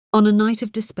On a night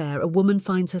of despair, a woman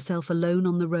finds herself alone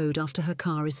on the road after her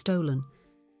car is stolen.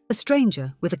 A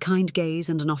stranger, with a kind gaze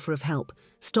and an offer of help,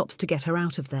 stops to get her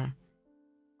out of there.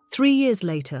 3 years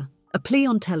later, a plea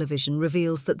on television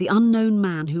reveals that the unknown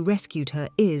man who rescued her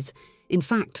is, in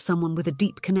fact, someone with a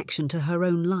deep connection to her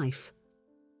own life.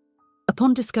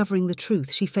 Upon discovering the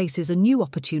truth, she faces a new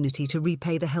opportunity to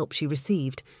repay the help she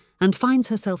received and finds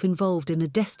herself involved in a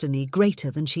destiny greater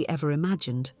than she ever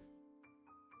imagined.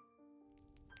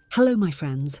 Hello, my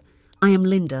friends. I am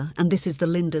Linda, and this is the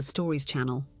Linda's Stories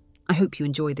channel. I hope you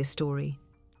enjoy this story.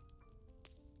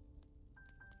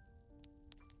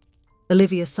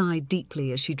 Olivia sighed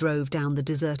deeply as she drove down the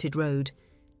deserted road,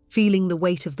 feeling the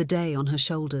weight of the day on her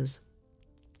shoulders.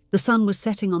 The sun was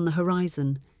setting on the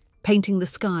horizon, painting the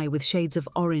sky with shades of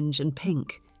orange and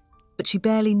pink, but she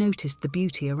barely noticed the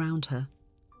beauty around her.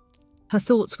 Her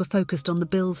thoughts were focused on the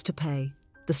bills to pay,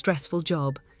 the stressful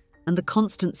job, and the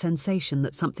constant sensation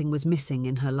that something was missing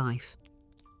in her life.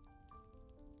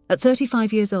 At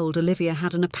 35 years old, Olivia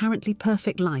had an apparently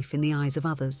perfect life in the eyes of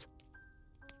others.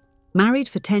 Married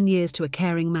for 10 years to a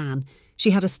caring man, she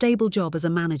had a stable job as a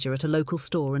manager at a local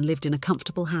store and lived in a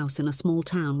comfortable house in a small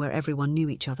town where everyone knew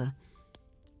each other.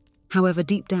 However,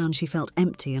 deep down she felt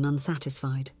empty and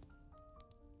unsatisfied.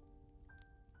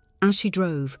 As she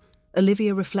drove,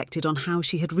 Olivia reflected on how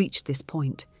she had reached this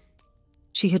point.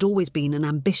 She had always been an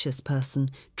ambitious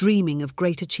person, dreaming of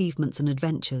great achievements and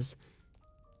adventures.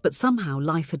 But somehow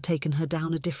life had taken her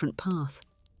down a different path.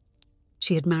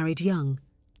 She had married young,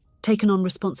 taken on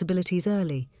responsibilities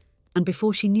early, and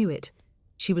before she knew it,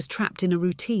 she was trapped in a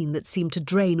routine that seemed to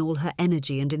drain all her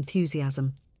energy and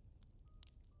enthusiasm.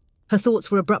 Her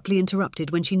thoughts were abruptly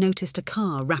interrupted when she noticed a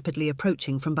car rapidly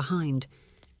approaching from behind.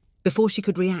 Before she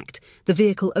could react, the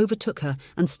vehicle overtook her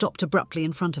and stopped abruptly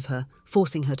in front of her,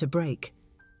 forcing her to brake.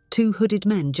 2 hooded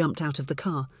men jumped out of the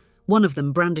car, one of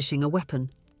them brandishing a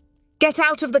weapon. "Get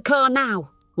out of the car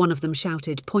now!" one of them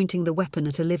shouted, pointing the weapon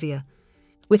at Olivia.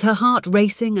 With her heart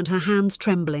racing and her hands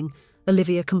trembling,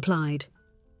 Olivia complied.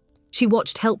 She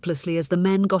watched helplessly as the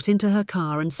men got into her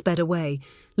car and sped away,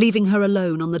 leaving her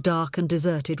alone on the dark and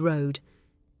deserted road.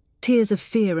 Tears of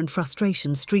fear and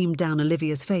frustration streamed down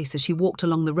Olivia's face as she walked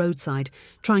along the roadside,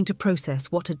 trying to process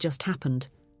what had just happened.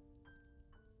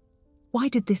 "Why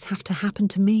did this have to happen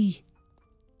to me?"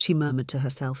 she murmured to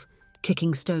herself,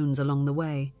 kicking stones along the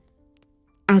way.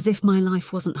 As if my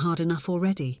life wasn't hard enough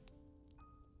already.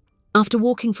 After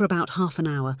walking for about half an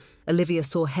hour, Olivia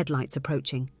saw headlights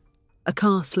approaching. A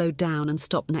car slowed down and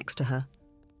stopped next to her.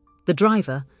 The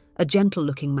driver, a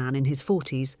gentle-looking man in his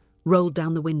 40s, rolled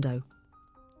down the window.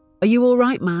 "Are you all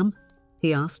right, ma'am?"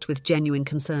 he asked with genuine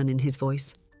concern in his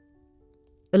voice.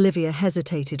 Olivia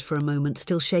hesitated for a moment,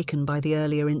 still shaken by the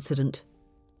earlier incident.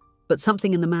 But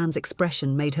something in the man's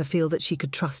expression made her feel that she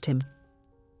could trust him.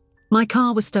 "My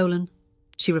car was stolen,"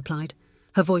 she replied,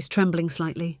 her voice trembling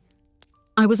slightly.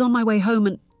 "I was on my way home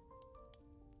and—"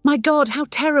 "My God, how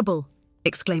terrible!"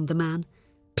 exclaimed the man.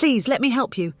 "Please, let me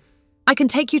help you. I can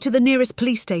take you to the nearest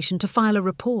police station to file a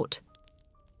report."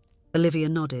 Olivia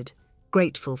nodded,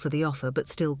 grateful for the offer but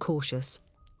still cautious.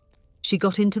 She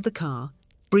got into the car,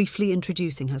 briefly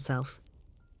introducing herself.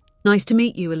 "Nice to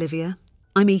meet you, Olivia.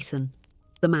 I'm Ethan,"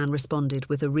 the man responded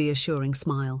with a reassuring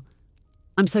smile.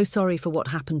 "I'm so sorry for what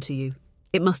happened to you.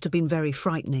 It must have been very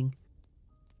frightening."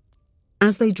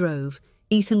 As they drove,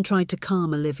 Ethan tried to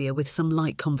calm Olivia with some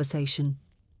light conversation.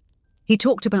 He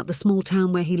talked about the small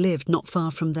town where he lived not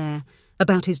far from there,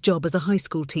 about his job as a high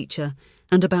school teacher,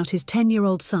 and about his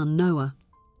 10-year-old son, Noah.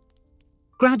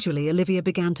 Gradually, Olivia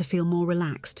began to feel more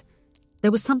relaxed.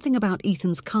 There was something about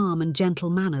Ethan's calm and gentle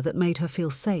manner that made her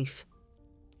feel safe.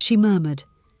 She murmured,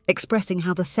 expressing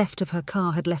how the theft of her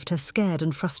car had left her scared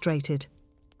and frustrated.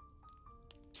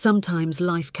 "Sometimes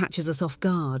life catches us off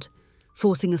guard,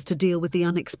 forcing us to deal with the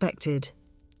unexpected,"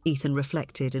 Ethan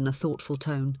reflected in a thoughtful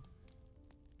tone.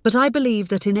 "But I believe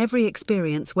that in every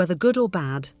experience, whether good or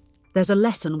bad, there's a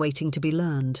lesson waiting to be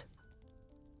learned."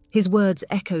 His words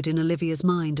echoed in Olivia's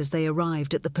mind as they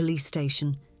arrived at the police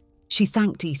station. She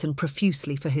thanked Ethan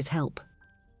profusely for his help.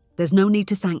 "There's no need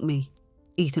to thank me,"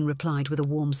 Ethan replied with a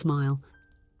warm smile.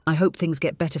 "I hope things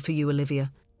get better for you,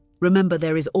 Olivia. Remember,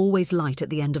 there is always light at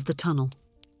the end of the tunnel."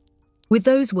 With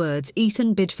those words,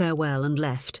 Ethan bid farewell and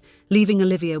left, leaving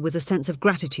Olivia with a sense of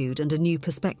gratitude and a new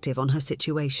perspective on her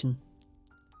situation.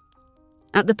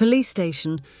 At the police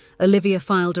station, Olivia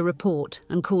filed a report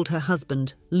and called her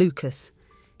husband, Lucas.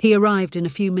 He arrived in a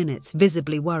few minutes,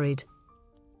 visibly worried.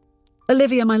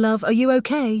 "Olivia, my love, are you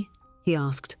okay?" he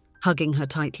asked, hugging her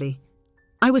tightly.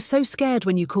 "I was so scared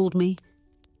when you called me.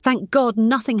 Thank God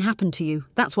nothing happened to you.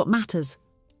 That's what matters."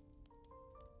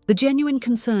 The genuine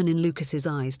concern in Lucas's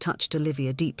eyes touched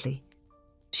Olivia deeply.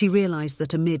 She realized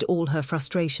that amid all her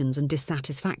frustrations and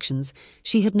dissatisfactions,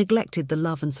 she had neglected the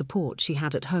love and support she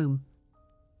had at home.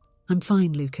 "I'm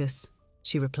fine, Lucas,"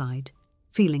 she replied,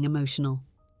 feeling emotional.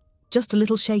 "Just a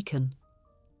little shaken."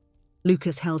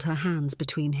 Lucas held her hands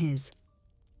between his.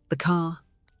 "The car,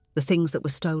 the things that were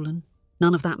stolen,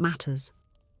 none of that matters.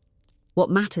 What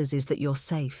matters is that you're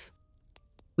safe.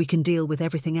 We can deal with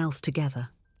everything else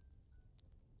together."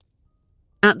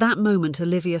 At that moment,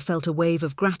 Olivia felt a wave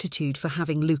of gratitude for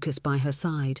having Lucas by her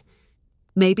side.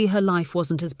 Maybe her life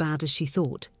wasn't as bad as she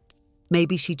thought.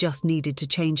 Maybe she just needed to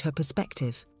change her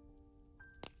perspective.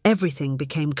 Everything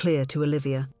became clear to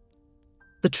Olivia.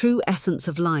 The true essence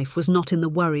of life was not in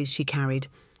the worries she carried,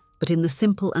 but in the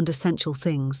simple and essential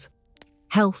things: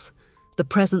 health, the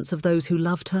presence of those who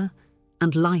loved her,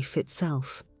 and life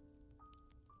itself.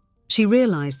 She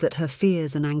realized that her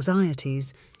fears and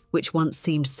anxieties, which once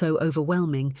seemed so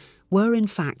overwhelming, were in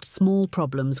fact small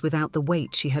problems without the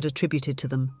weight she had attributed to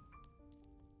them.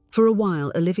 For a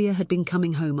while, Olivia had been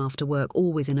coming home after work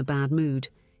always in a bad mood,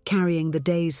 carrying the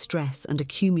day's stress and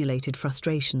accumulated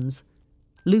frustrations.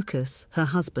 Lucas, her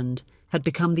husband, had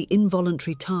become the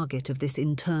involuntary target of this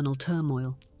internal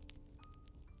turmoil.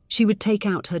 She would take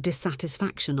out her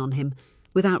dissatisfaction on him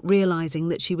without realizing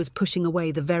that she was pushing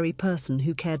away the very person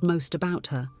who cared most about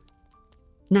her.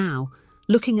 Now,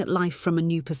 looking at life from a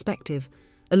new perspective,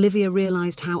 Olivia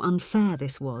realized how unfair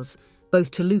this was, both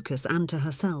to Lucas and to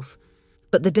herself.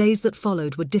 But the days that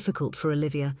followed were difficult for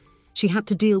Olivia. She had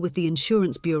to deal with the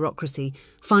insurance bureaucracy,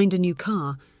 find a new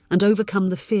car, and overcome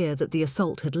the fear that the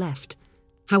assault had left.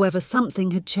 However,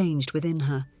 something had changed within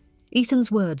her.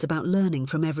 Ethan's words about learning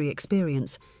from every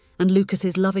experience, and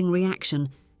Lucas's loving reaction,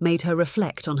 made her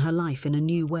reflect on her life in a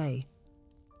new way.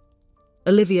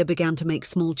 Olivia began to make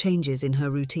small changes in her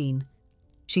routine.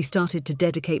 She started to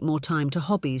dedicate more time to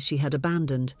hobbies she had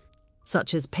abandoned,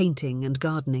 such as painting and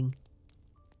gardening.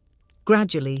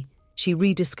 Gradually, she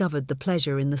rediscovered the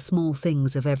pleasure in the small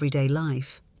things of everyday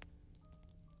life.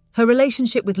 Her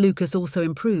relationship with Lucas also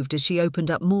improved as she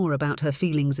opened up more about her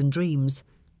feelings and dreams.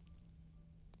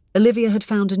 Olivia had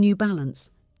found a new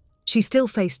balance. She still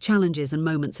faced challenges and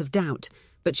moments of doubt,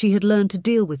 but she had learned to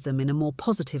deal with them in a more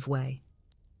positive way.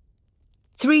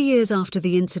 3 years after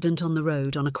the incident on the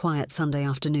road on a quiet Sunday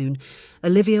afternoon,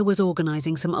 Olivia was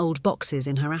organising some old boxes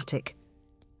in her attic.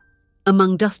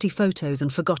 Among dusty photos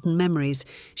and forgotten memories,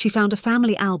 she found a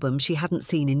family album she hadn't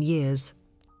seen in years.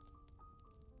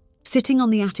 Sitting on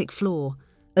the attic floor,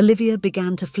 Olivia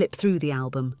began to flip through the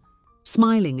album,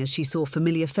 smiling as she saw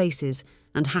familiar faces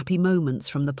and happy moments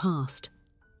from the past.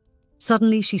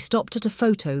 Suddenly, she stopped at a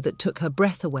photo that took her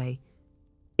breath away.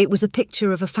 It was a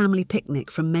picture of a family picnic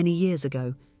from many years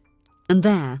ago, and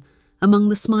there, among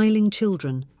the smiling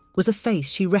children, was a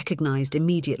face she recognised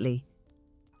immediately.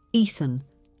 Ethan,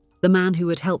 the man who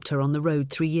had helped her on the road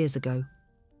 3 years ago.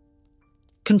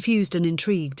 Confused and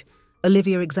intrigued,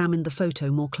 Olivia examined the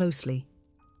photo more closely.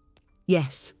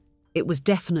 Yes, it was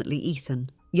definitely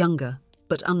Ethan, younger,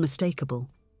 but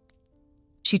unmistakable.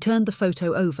 She turned the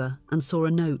photo over and saw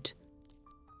a note.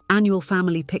 Annual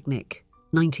Family Picnic,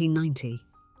 1990.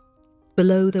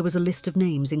 Below there was a list of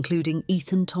names including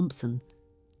Ethan Thompson.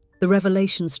 The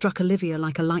revelation struck Olivia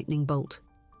like a lightning bolt.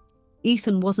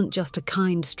 Ethan wasn't just a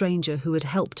kind stranger who had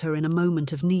helped her in a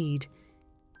moment of need.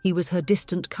 He was her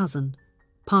distant cousin,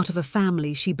 part of a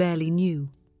family she barely knew.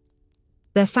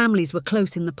 Their families were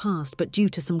close in the past, but due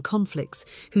to some conflicts,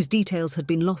 whose details had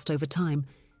been lost over time,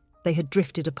 they had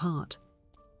drifted apart.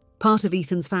 Part of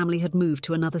Ethan's family had moved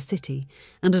to another city,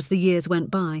 and as the years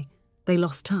went by, they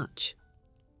lost touch.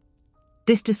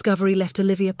 This discovery left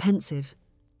Olivia pensive.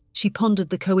 She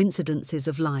pondered the coincidences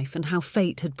of life and how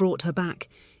fate had brought her back,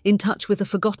 in touch with a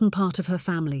forgotten part of her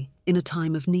family, in a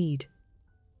time of need.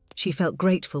 She felt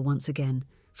grateful once again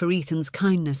for Ethan's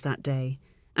kindness that day,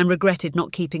 and regretted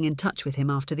not keeping in touch with him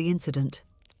after the incident.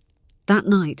 That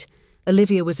night,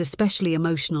 Olivia was especially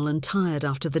emotional and tired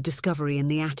after the discovery in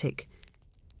the attic.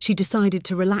 She decided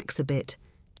to relax a bit,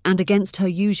 and against her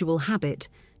usual habit,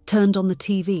 turned on the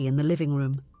TV in the living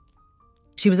room.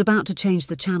 She was about to change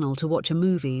the channel to watch a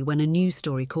movie when a news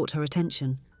story caught her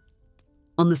attention.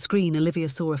 On the screen, Olivia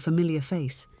saw a familiar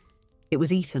face. It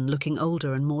was Ethan, looking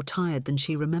older and more tired than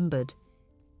she remembered.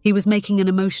 He was making an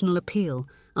emotional appeal,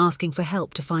 asking for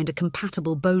help to find a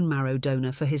compatible bone marrow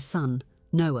donor for his son,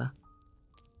 Noah.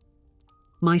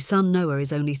 "My son Noah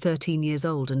is only 13 years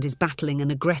old and is battling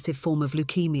an aggressive form of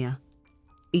leukemia,"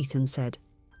 Ethan said,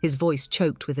 his voice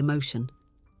choked with emotion.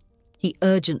 "He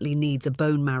urgently needs a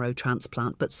bone marrow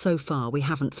transplant, but so far we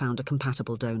haven't found a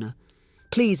compatible donor.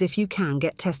 Please, if you can,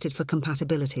 get tested for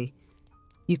compatibility.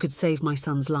 you could save my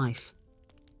son's life."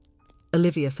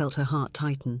 Olivia felt her heart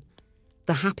tighten.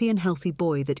 The happy and healthy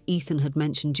boy that Ethan had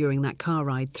mentioned during that car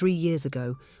ride 3 years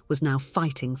ago was now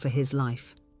fighting for his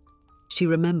life. She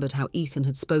remembered how Ethan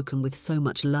had spoken with so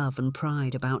much love and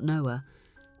pride about Noah,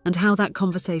 and how that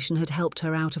conversation had helped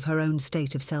her out of her own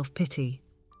state of self-pity.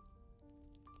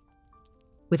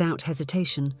 Without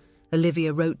hesitation,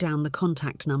 Olivia wrote down the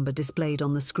contact number displayed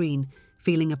on the screen,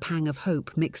 feeling a pang of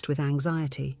hope mixed with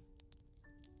anxiety.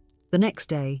 The next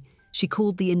day, she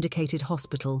called the indicated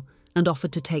hospital and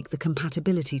offered to take the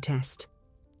compatibility test.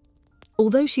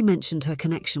 Although she mentioned her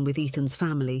connection with Ethan's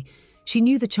family, she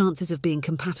knew the chances of being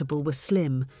compatible were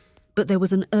slim, but there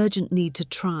was an urgent need to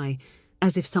try,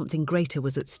 as if something greater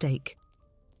was at stake.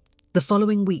 The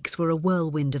following weeks were a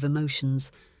whirlwind of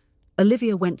emotions.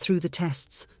 Olivia went through the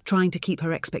tests, trying to keep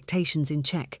her expectations in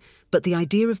check, but the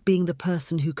idea of being the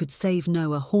person who could save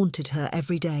Noah haunted her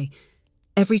every day.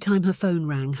 Every time her phone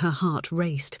rang, her heart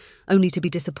raced, only to be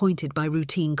disappointed by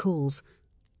routine calls.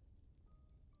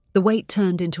 The wait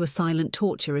turned into a silent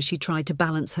torture as she tried to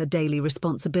balance her daily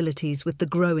responsibilities with the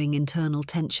growing internal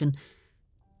tension.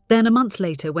 Then, a month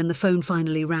later, when the phone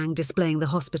finally rang displaying the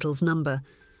hospital's number,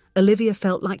 Olivia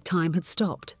felt like time had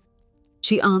stopped.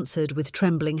 She answered with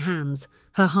trembling hands,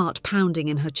 her heart pounding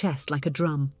in her chest like a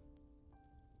drum.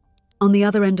 On the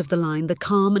other end of the line, the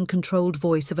calm and controlled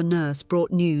voice of a nurse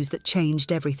brought news that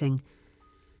changed everything.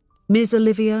 "Ms.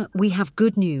 Olivia, we have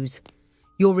good news.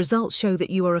 Your results show that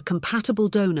you are a compatible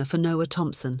donor for Noah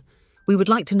Thompson. We would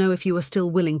like to know if you are still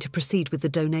willing to proceed with the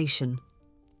donation."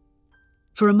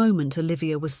 For a moment,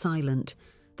 Olivia was silent,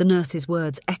 the nurse's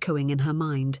words echoing in her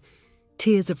mind.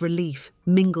 Tears of relief,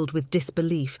 mingled with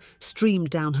disbelief,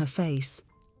 streamed down her face.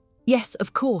 "Yes,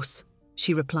 of course,"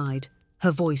 she replied,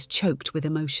 her voice choked with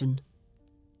emotion.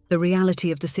 The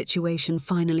reality of the situation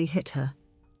finally hit her.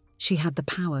 She had the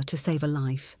power to save a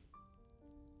life.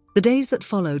 The days that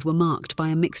followed were marked by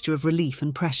a mixture of relief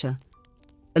and pressure.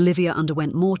 Olivia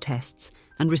underwent more tests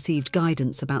and received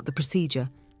guidance about the procedure,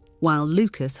 while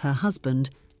Lucas, her husband,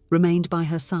 remained by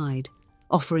her side,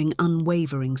 offering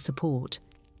unwavering support.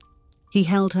 He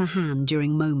held her hand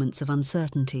during moments of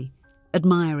uncertainty,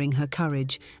 admiring her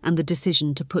courage and the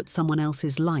decision to put someone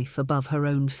else's life above her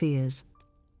own fears.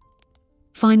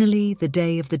 Finally, the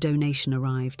day of the donation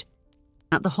arrived.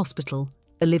 At the hospital,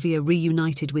 Olivia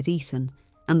reunited with Ethan,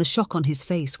 and the shock on his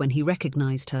face when he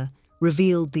recognized her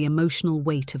revealed the emotional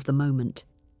weight of the moment.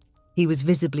 He was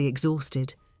visibly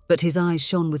exhausted, but his eyes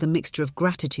shone with a mixture of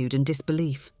gratitude and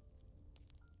disbelief.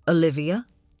 "Olivia?"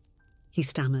 he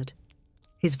stammered,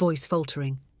 his voice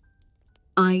faltering.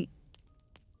 I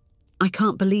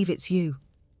can't believe it's you."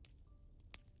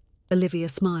 Olivia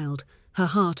smiled, her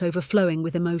heart overflowing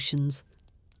with emotions.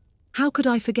 "How could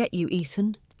I forget you,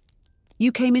 Ethan?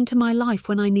 You came into my life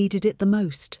when I needed it the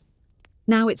most.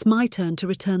 Now it's my turn to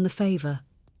return the favor."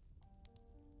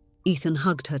 Ethan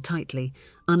hugged her tightly,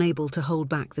 unable to hold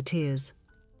back the tears.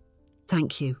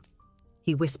 "Thank you,"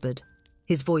 he whispered,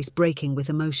 his voice breaking with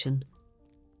emotion.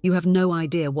 "You have no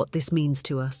idea what this means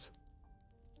to us."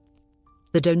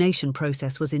 The donation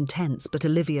process was intense, but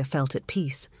Olivia felt at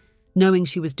peace, knowing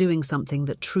she was doing something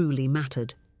that truly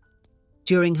mattered.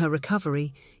 During her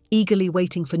recovery, eagerly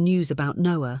waiting for news about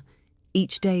Noah,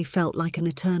 each day felt like an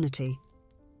eternity.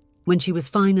 When she was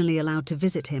finally allowed to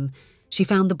visit him, she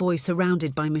found the boy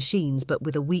surrounded by machines but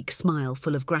with a weak smile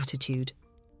full of gratitude.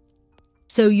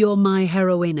 "So you're my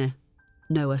heroine,"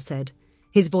 Noah said,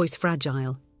 his voice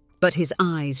fragile, but his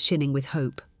eyes shining with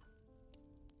hope.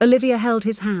 Olivia held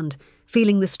his hand,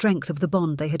 feeling the strength of the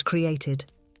bond they had created.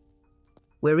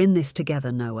 "We're in this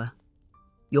together, Noah.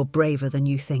 You're braver than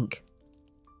you think."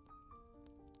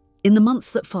 In the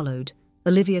months that followed,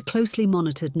 Olivia closely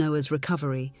monitored Noah's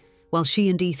recovery, while she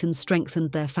and Ethan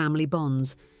strengthened their family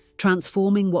bonds,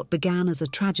 transforming what began as a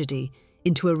tragedy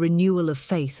into a renewal of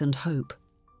faith and hope.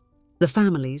 The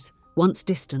families, once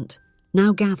distant,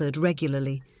 now gathered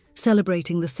regularly,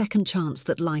 celebrating the second chance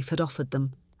that life had offered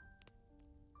them.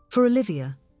 For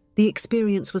Olivia, the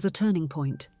experience was a turning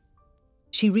point.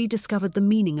 She rediscovered the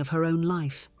meaning of her own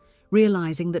life,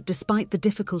 realizing that despite the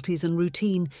difficulties and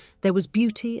routine, there was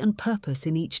beauty and purpose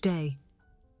in each day.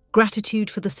 Gratitude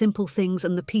for the simple things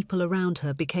and the people around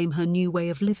her became her new way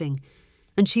of living,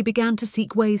 and she began to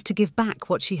seek ways to give back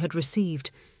what she had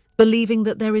received, believing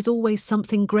that there is always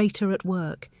something greater at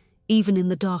work, even in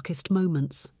the darkest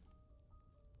moments.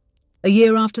 A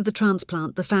year after the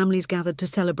transplant, the families gathered to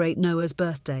celebrate Noah's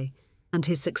birthday and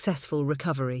his successful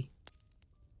recovery.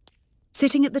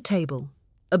 Sitting at the table,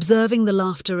 observing the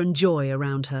laughter and joy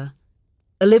around her,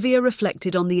 Olivia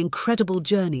reflected on the incredible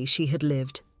journey she had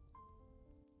lived.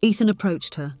 Ethan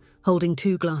approached her, holding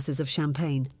 2 glasses of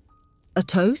champagne. "A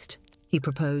toast?" he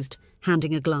proposed,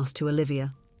 handing a glass to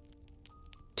Olivia.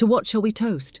 "To what shall we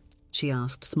toast?" she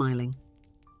asked, smiling.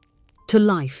 "To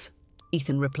life,"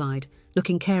 Ethan replied,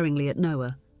 looking caringly at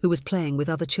Noah, who was playing with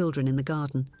other children in the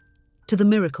garden. "To the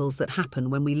miracles that happen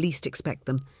when we least expect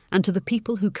them, and to the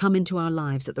people who come into our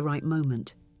lives at the right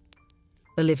moment."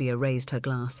 Olivia raised her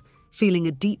glass, feeling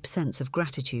a deep sense of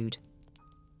gratitude.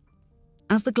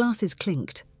 As the glasses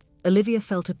clinked, Olivia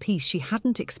felt a peace she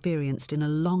hadn't experienced in a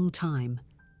long time.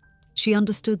 She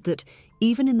understood that,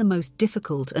 even in the most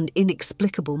difficult and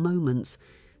inexplicable moments,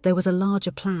 there was a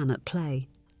larger plan at play.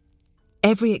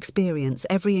 Every experience,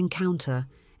 every encounter,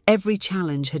 every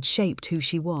challenge had shaped who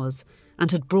she was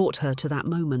and had brought her to that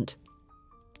moment.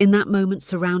 In that moment,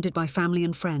 surrounded by family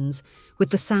and friends,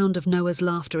 with the sound of Noah's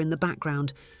laughter in the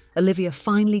background, Olivia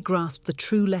finally grasped the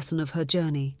true lesson of her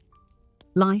journey.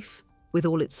 Life, with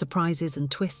all its surprises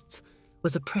and twists,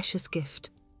 was a precious gift.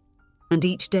 And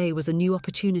each day was a new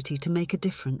opportunity to make a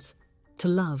difference, to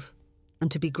love, and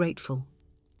to be grateful.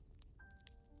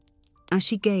 As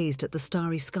she gazed at the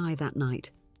starry sky that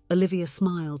night, Olivia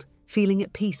smiled, feeling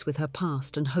at peace with her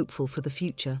past and hopeful for the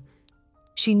future.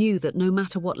 She knew that no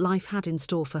matter what life had in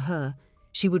store for her,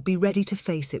 she would be ready to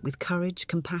face it with courage,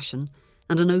 compassion,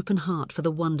 and an open heart for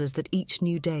the wonders that each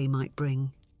new day might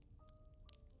bring.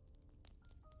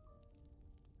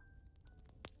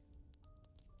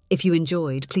 If you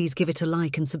enjoyed, please give it a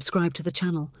like and subscribe to the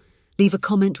channel. Leave a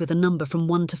comment with a number from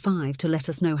 1 to 5 to let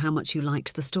us know how much you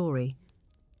liked the story.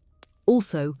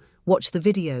 Also, watch the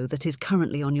video that is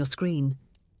currently on your screen.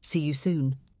 See you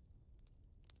soon.